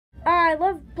I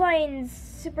love playing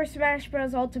Super Smash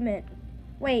Bros. Ultimate.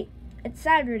 Wait, it's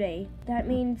Saturday. That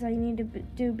means I need to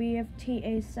do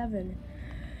Bfta 7.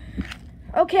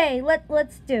 Okay,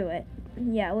 let's do it.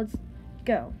 Yeah, let's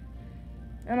go.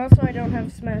 And also, I don't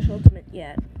have Smash Ultimate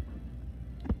yet.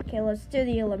 Okay, let's do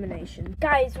the elimination.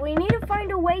 Guys, we need to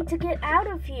find a way to get out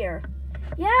of here.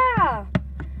 Yeah!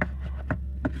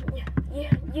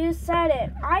 You said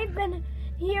it. I've been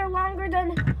here longer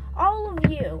than all of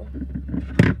you.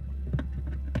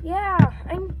 Yeah,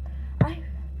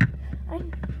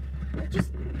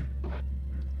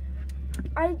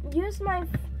 I used my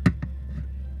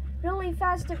really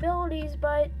fast abilities,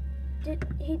 but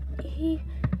he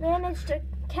managed to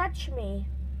catch me.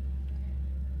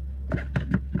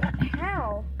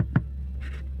 How?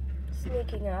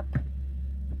 Sneaking up.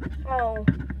 Oh.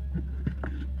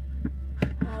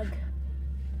 Ugh.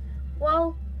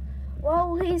 Well,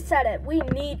 he said it. We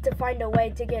need to find a way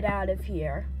to get out of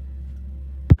here.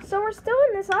 So we're still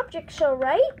in this object show,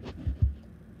 right?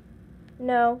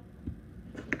 No.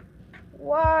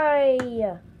 Why?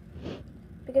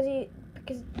 Because it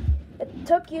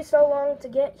took you so long to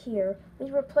get here. We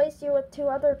replaced you with 2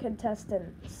 other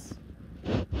contestants.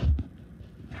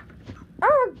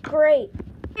 Oh, great.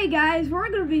 Hey guys, we're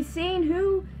going to be seeing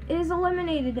who is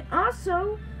eliminated.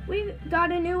 Also, we've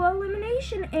got a new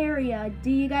elimination area.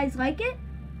 Do you guys like it?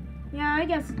 Yeah, I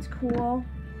guess it's cool.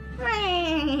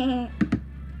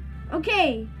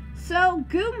 Okay, so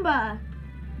Goomba,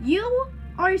 you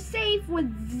are safe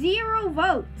with 0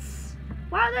 votes.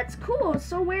 Wow, that's cool.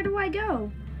 So where do I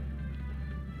go?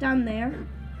 Down there.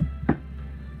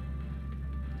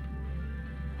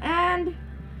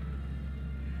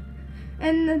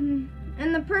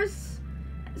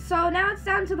 So now it's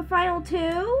down to the final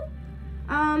 2.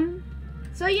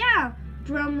 So yeah,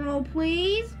 drum roll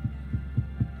please.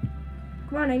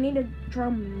 Come on, I need a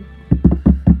drum.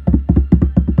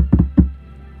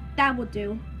 That will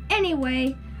do.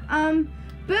 Anyway,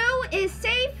 Boo is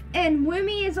safe and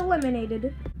Woomy is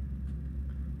eliminated.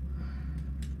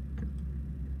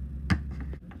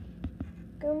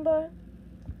 Goomba,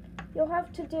 you'll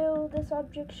have to do this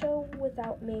object show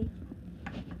without me.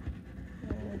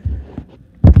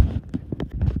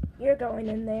 You're going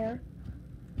in there.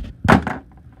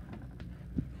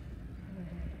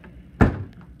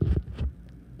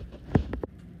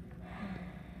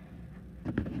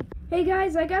 Hey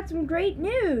guys, I got some great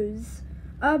news.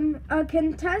 A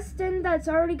contestant that's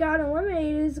already got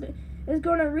eliminated is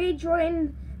going to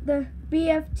rejoin the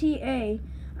Bfta.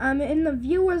 And the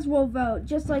viewers will vote,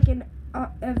 just like in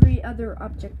every other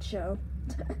object show.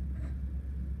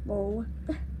 Lol.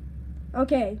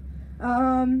 Okay.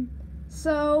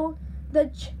 So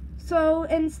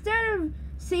instead of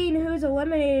seeing who's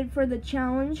eliminated for the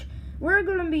challenge, we're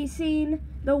going to be seeing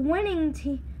the winning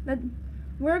team.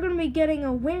 We're going to be getting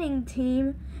a winning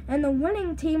team, and the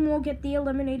winning team will get the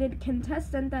eliminated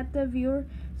contestant that the viewers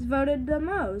voted the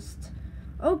most.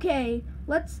 Okay,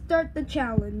 let's start the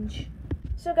challenge.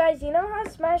 So guys, you know how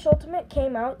Smash Ultimate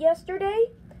came out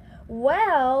yesterday?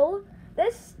 Well,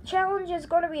 this challenge is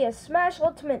going to be a Smash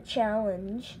Ultimate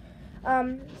challenge.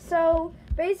 So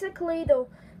basically the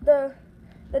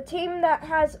team that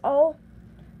has all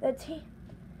the team.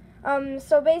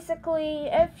 So basically,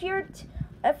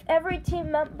 if every team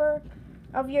member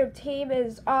of your team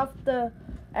is off the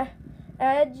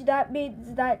edge, that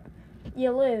means that you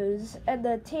lose, and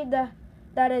the team that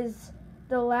is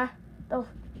the last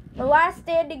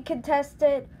standing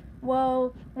contestant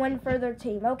will win for their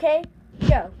team. Okay,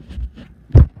 go.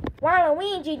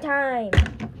 Waluigi time.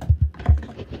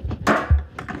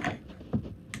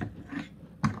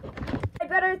 I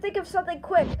better think of something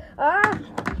quick.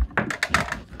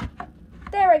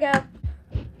 There we go.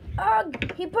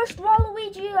 Ugh, he pushed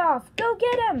Waluigi off. Go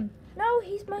get him. No,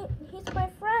 he's my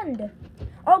friend.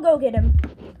 I'll go get him.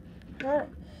 Yeah.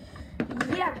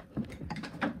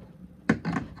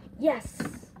 Yes.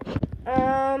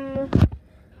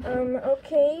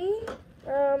 Okay.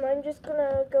 I'm just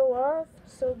gonna go off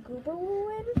so Goober will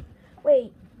win.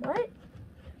 Wait, what?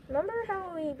 Remember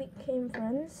how we became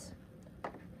friends?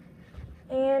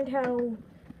 And how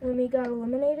when we got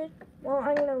eliminated? Well,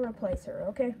 I'm gonna replace her,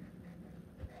 okay?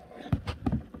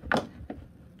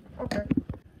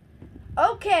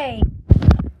 Okay.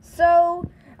 So,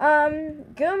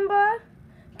 Goomba's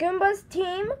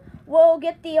team will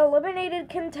get the eliminated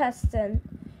contestant.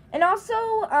 And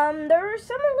also, there were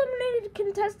some eliminated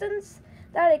contestants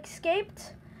that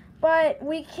escaped, but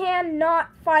we cannot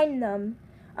find them.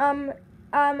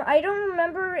 I don't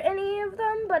remember any of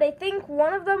them, but I think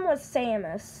one of them was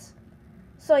Samus.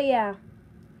 So yeah,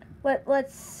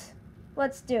 let's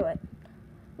do it.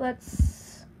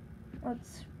 Let's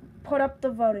put up the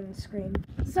voting screen.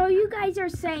 So you guys are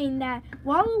saying that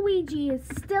Waluigi is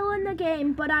still in the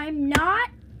game, but I'm not?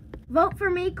 Vote for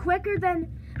me quicker than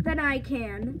I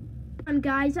can.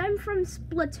 Guys, I'm from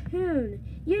Splatoon.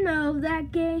 You know,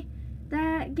 that game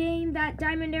that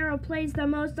Diamond Arrow plays the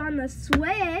most on the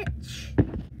Switch.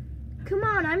 Come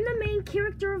on, I'm the main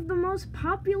character of the most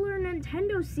popular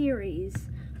Nintendo series.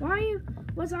 Why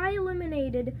was I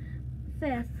eliminated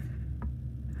 5th?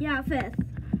 Yeah, 5th.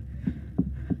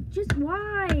 Just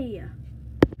why?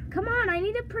 Come on, I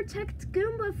need to protect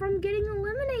Goomba from getting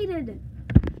eliminated.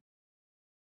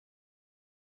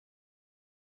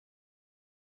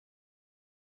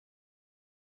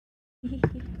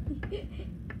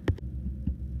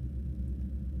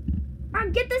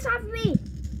 Get this off me!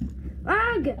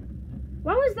 Ugh!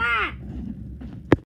 What was that?